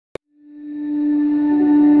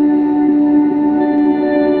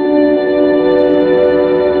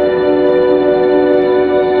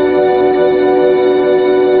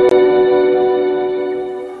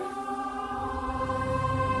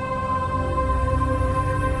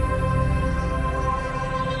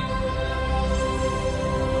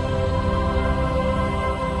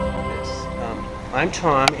I'm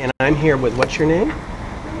Tom, and I'm here with, what's your name?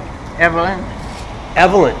 Evelyn.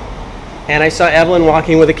 Evelyn. And I saw Evelyn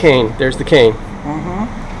walking with a cane. There's the cane.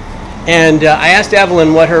 And I asked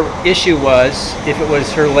Evelyn what her issue was, if it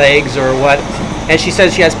was her legs or what, and she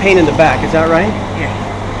says she has pain in the back. Is that right?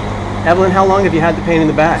 Yeah. Evelyn, how long have you had the pain in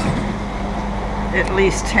the back? At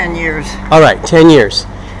least 10 years. All right, 10 years.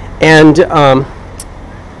 And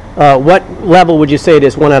what level would you say it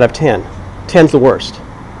is, 1 out of 10? 10's the worst.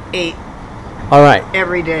 8. All right.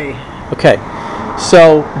 Every day. Okay.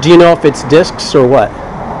 So, do you know if it's discs or what?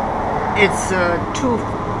 It's 2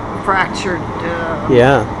 fractured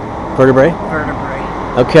Yeah. Vertebrae? vertebrae.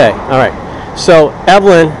 Okay. All right. So,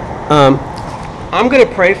 Evelyn, I'm going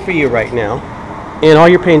to pray for you right now, and all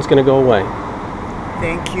your pain's going to go away.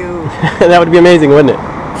 Thank you. That would be amazing, wouldn't it?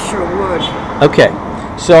 Sure would. Okay.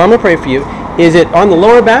 So, I'm going to pray for you. Is it on the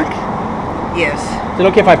lower back? Yes. Is it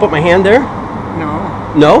okay if I put my hand there? No.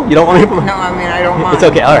 No? You don't want me to put my... No, I mean, I don't mind. It's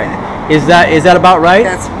okay. All right. Is that about right?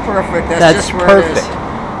 That's perfect. That's just where perfect. it is.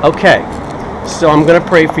 Okay. So I'm going to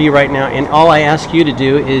pray for you right now, and all I ask you to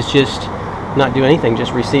do is just not do anything,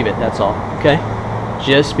 just receive it. That's all. Okay?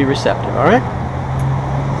 Just be receptive. All right?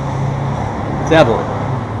 It's Evelyn.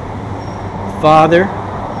 Father,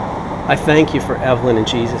 I thank you for Evelyn in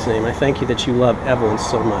Jesus' name. I thank you that you love Evelyn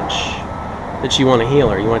so much, that you want to heal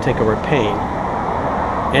her, you want to take over her pain.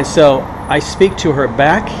 And so I speak to her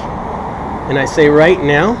back, and I say right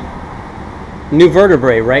now, new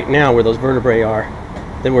vertebrae right now, where those vertebrae are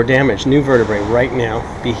that were damaged, new vertebrae right now,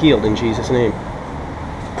 be healed in Jesus' name.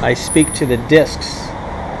 I speak to the discs.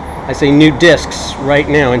 I say new discs right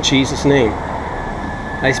now in Jesus' name.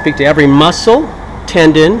 I speak to every muscle,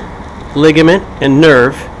 tendon, ligament, and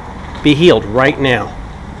nerve, be healed right now.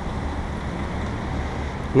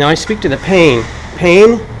 Now I speak to the pain.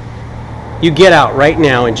 Pain, you get out right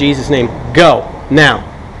now in Jesus' name. Go, now.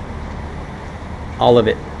 All of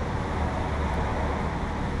it.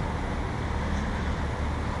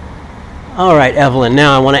 All right, Evelyn,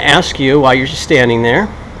 now I want to ask you, while you're just standing there,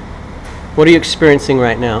 what are you experiencing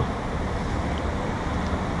right now?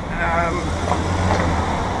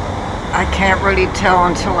 I can't really tell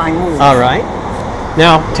until I move. All right.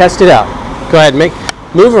 Now, test it out. Go ahead,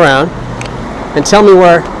 move around, and tell me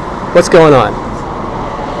what's going on.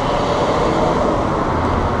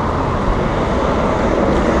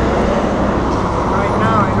 Right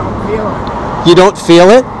now, I don't feel it. You don't feel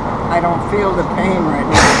it? I don't feel the pain right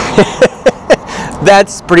now.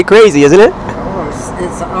 That's pretty crazy, isn't it? Oh,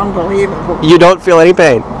 it's unbelievable. You don't feel any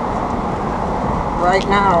pain? Right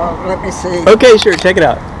now, let me see. Okay, sure, check it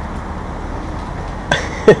out.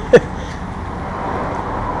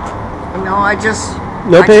 No, I just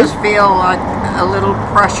feel like a little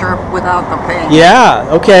pressure without the pain. Yeah,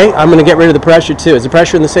 okay. I'm going to get rid of the pressure too. Is the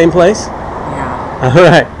pressure in the same place? Yeah. All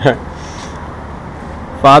right.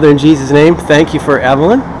 Father, in Jesus' name, thank you for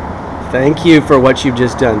Evelyn. Thank you for what you've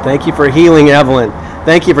just done. Thank you for healing Evelyn.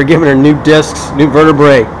 Thank you for giving her new discs, new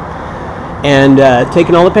vertebrae, and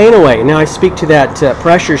taking all the pain away. Now I speak to that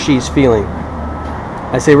pressure she's feeling.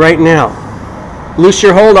 I say right now, loose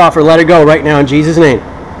your hold off her, let her go right now in Jesus' name.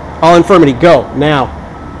 All infirmity, go now.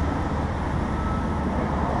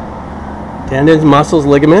 Tendons, muscles,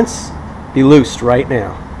 ligaments, be loosed right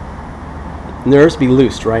now. Nerves, be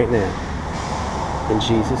loosed right now. In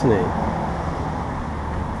Jesus' name.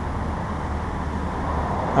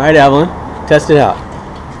 All right, Evelyn, test it out.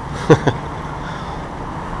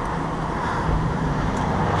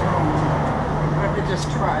 Let me just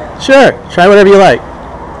try it. Sure, try whatever you like.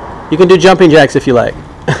 You can do jumping jacks if you like.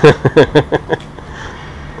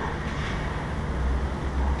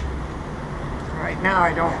 Right now,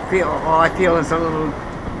 I don't feel. All I feel is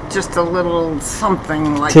just a little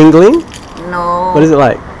something like Tingling? No. What is it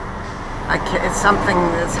like? It's something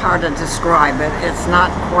that's hard to describe. It's not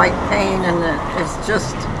quite pain, and it's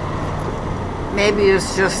just maybe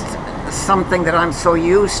it's just something that I'm so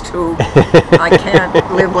used to I can't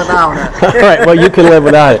live without it. All right, well, you can live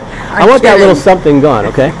without it. I want that little something gone,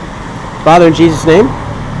 okay? Father, in Jesus' name,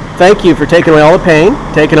 thank you for taking away all the pain,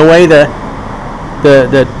 taking away the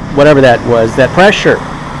whatever that was, that pressure.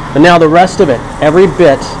 But now the rest of it, every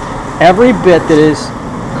bit that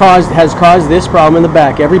has caused this problem in the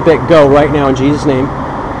back, every bit go right now in Jesus' name.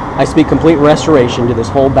 I speak complete restoration to this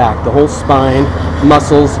whole back, the whole spine,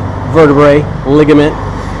 muscles, vertebrae, ligament,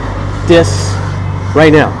 discs,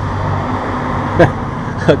 right now.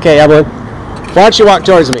 Okay, Evelyn, why don't you walk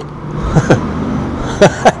towards me?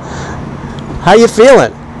 How you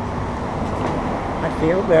feeling? I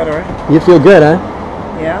feel better. You feel good, huh?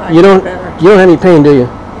 Yeah, I feel better. You don't have any pain, do you?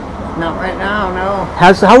 Not right now, no.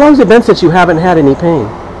 How long has it been since you haven't had any pain?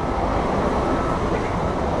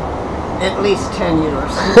 At least 10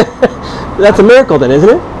 years. That's a miracle then, isn't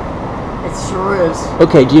it? It sure is.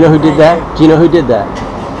 Okay, do you know who did that? Do you know who did that?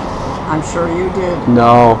 I'm sure you did.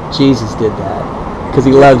 No, Jesus did that. Because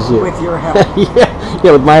he loves you. With your help.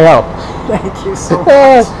 Yeah, with my help. Thank you so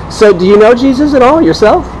much. So do you know Jesus at all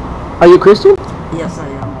yourself? Are you a Christian? Yes, I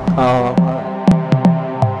am. Oh,